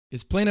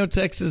Is Plano,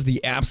 Texas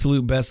the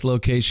absolute best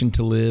location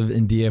to live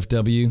in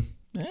DFW?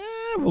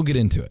 We'll get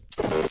into it.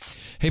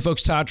 Hey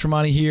folks, Todd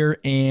Tremonti here,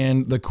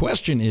 and the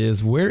question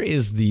is, where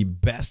is the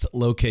best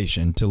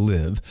location to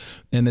live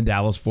in the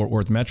Dallas-Fort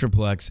Worth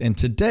Metroplex? And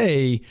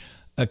today,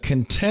 a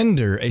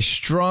contender, a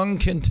strong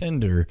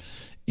contender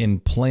in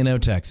Plano,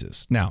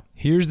 Texas. Now,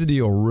 here's the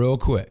deal real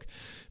quick.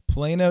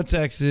 Plano,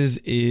 Texas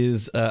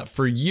is,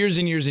 for years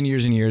and years and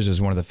years and years,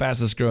 is one of the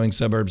fastest growing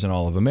suburbs in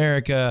all of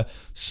America.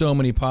 So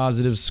many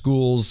positives,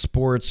 schools,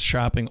 sports,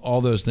 shopping,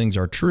 all those things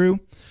are true.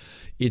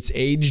 It's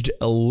aged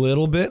a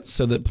little bit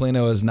so that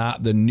Plano is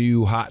not the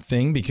new hot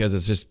thing because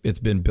it's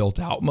been built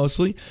out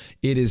mostly.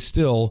 It is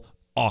still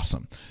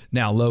awesome.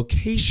 Now,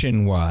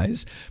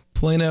 location-wise,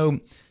 Plano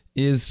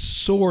is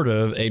sort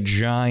of a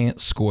giant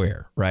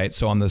square, right?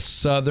 So on the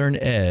southern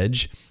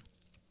edge,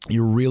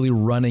 you're really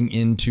running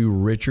into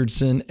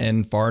Richardson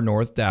and far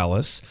north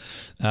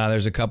Dallas.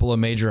 There's a couple of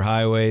major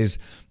highways.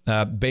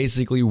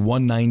 Basically,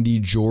 190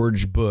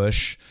 George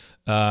Bush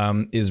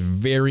is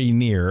very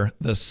near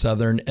the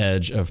southern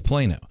edge of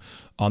Plano.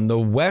 On the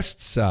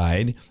west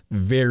side,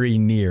 very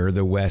near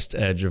the west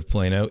edge of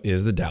Plano,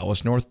 is the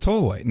Dallas North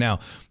Tollway. Now,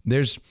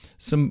 there's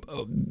some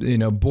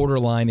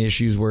borderline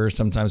issues where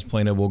sometimes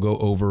Plano will go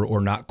over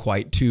or not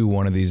quite to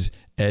one of these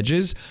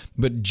edges,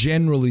 but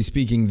generally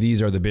speaking,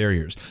 these are the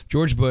barriers.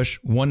 George Bush,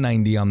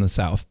 190 on the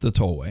south, the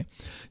tollway.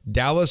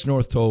 Dallas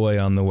North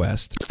Tollway on the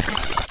west.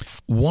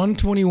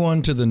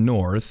 121 to the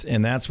north,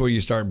 and that's where you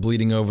start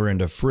bleeding over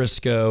into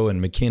Frisco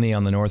and McKinney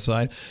on the north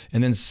side,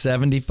 and then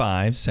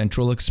 75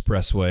 Central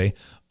Expressway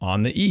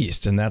on the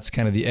east, and that's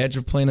kind of the edge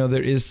of Plano.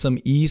 There is some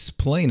East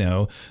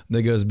Plano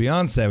that goes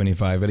beyond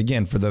 75, but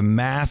again, for the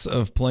mass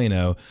of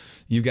Plano,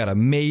 you've got a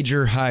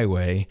major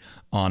highway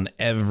on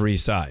every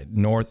side,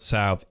 north,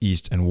 south,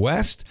 east, and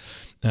west.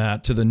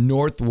 To the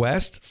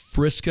northwest,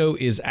 Frisco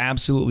is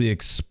absolutely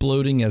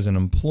exploding as an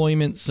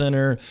employment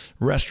center,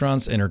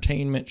 restaurants,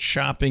 entertainment,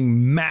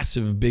 shopping,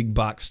 massive big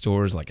box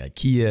stores like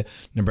IKEA,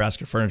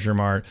 Nebraska Furniture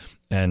Mart,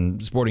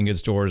 and sporting goods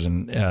stores,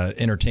 and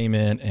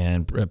entertainment,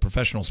 and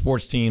professional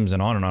sports teams,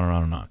 and on and on and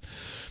on and on.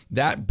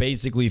 That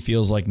basically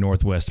feels like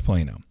Northwest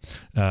Plano.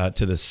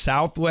 To the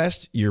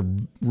southwest, you're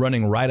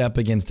running right up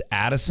against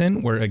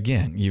Addison, where,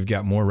 again, you've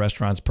got more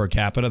restaurants per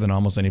capita than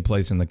almost any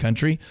place in the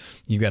country.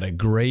 You've got a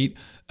great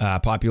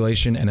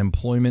population and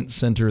employment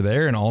center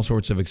there and all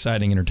sorts of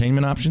exciting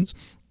entertainment options.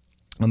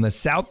 On the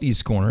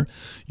southeast corner,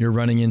 you're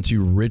running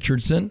into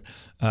Richardson,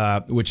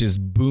 which is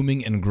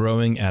booming and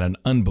growing at an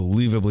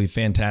unbelievably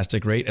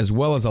fantastic rate, as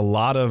well as a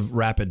lot of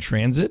rapid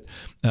transit,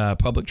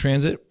 public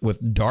transit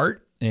with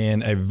DART,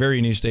 and a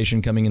very new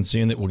station coming in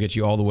soon that will get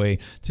you all the way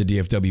to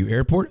DFW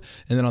Airport.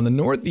 And then on the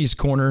northeast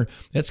corner,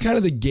 that's kind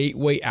of the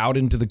gateway out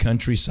into the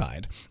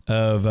countryside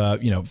of,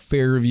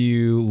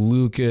 Fairview,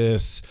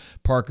 Lucas,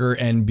 Parker,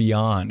 and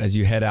beyond as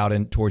you head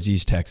out towards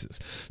East Texas.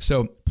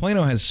 So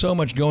Plano has so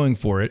much going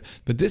for it,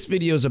 but this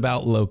video is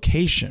about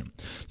location.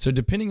 So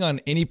depending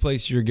on any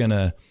place you're going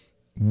to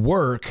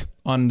work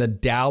on the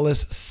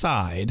Dallas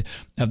side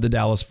of the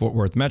Dallas-Fort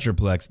Worth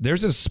Metroplex,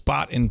 there's a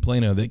spot in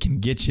Plano that can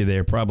get you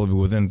there probably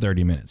within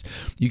 30 minutes.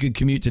 You could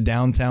commute to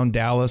downtown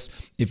Dallas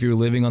if you're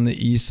living on the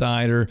east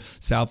side or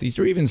southeast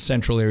or even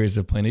central areas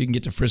of Plano. You can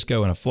get to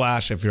Frisco in a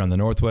flash if you're on the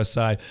northwest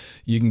side.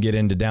 You can get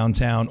into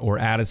downtown or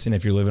Addison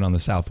if you're living on the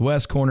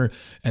southwest corner,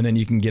 and then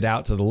you can get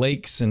out to the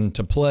lakes and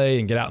to play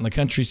and get out in the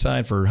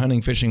countryside for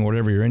hunting, fishing,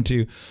 whatever you're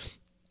into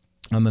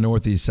on the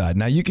northeast side.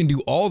 Now, you can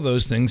do all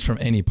those things from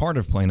any part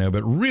of Plano,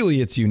 but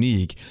really it's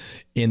unique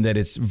in that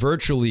it's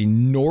virtually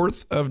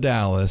north of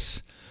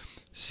Dallas,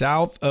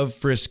 south of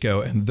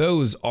Frisco, and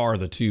those are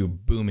the two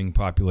booming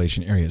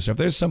population areas. So if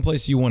there's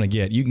someplace you want to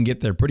get, you can get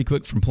there pretty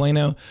quick from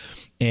Plano,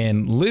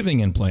 and living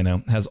in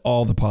Plano has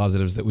all the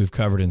positives that we've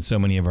covered in so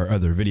many of our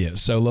other videos.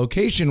 So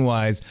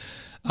location-wise,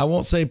 I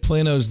won't say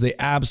Plano's the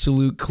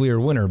absolute clear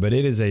winner, but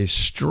it is a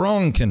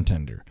strong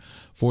contender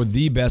for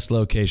the best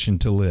location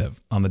to live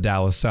on the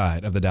Dallas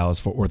side of the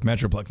Dallas-Fort Worth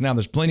Metroplex. Now,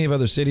 there's plenty of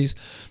other cities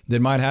that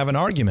might have an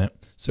argument,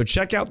 so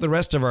check out the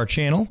rest of our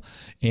channel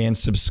and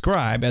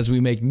subscribe as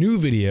we make new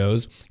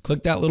videos.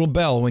 Click that little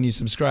bell when you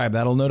subscribe.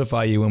 That'll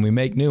notify you when we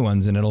make new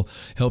ones, and it'll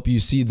help you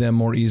see them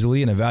more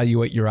easily and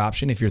evaluate your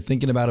option if you're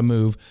thinking about a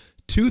move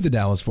to the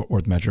Dallas-Fort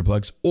Worth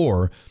Metroplex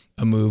or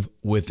a move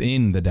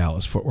within the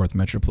Dallas-Fort Worth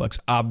Metroplex.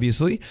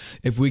 Obviously,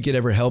 if we could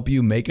ever help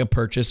you make a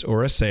purchase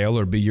or a sale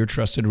or be your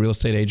trusted real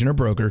estate agent or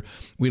broker,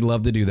 we'd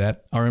love to do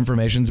that. Our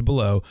information's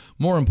below.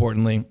 More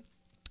importantly,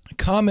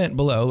 comment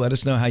below. Let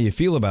us know how you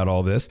feel about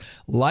all this.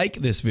 Like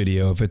this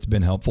video if it's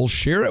been helpful.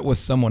 Share it with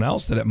someone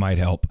else that it might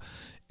help.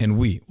 And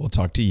we will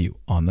talk to you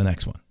on the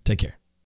next one. Take care.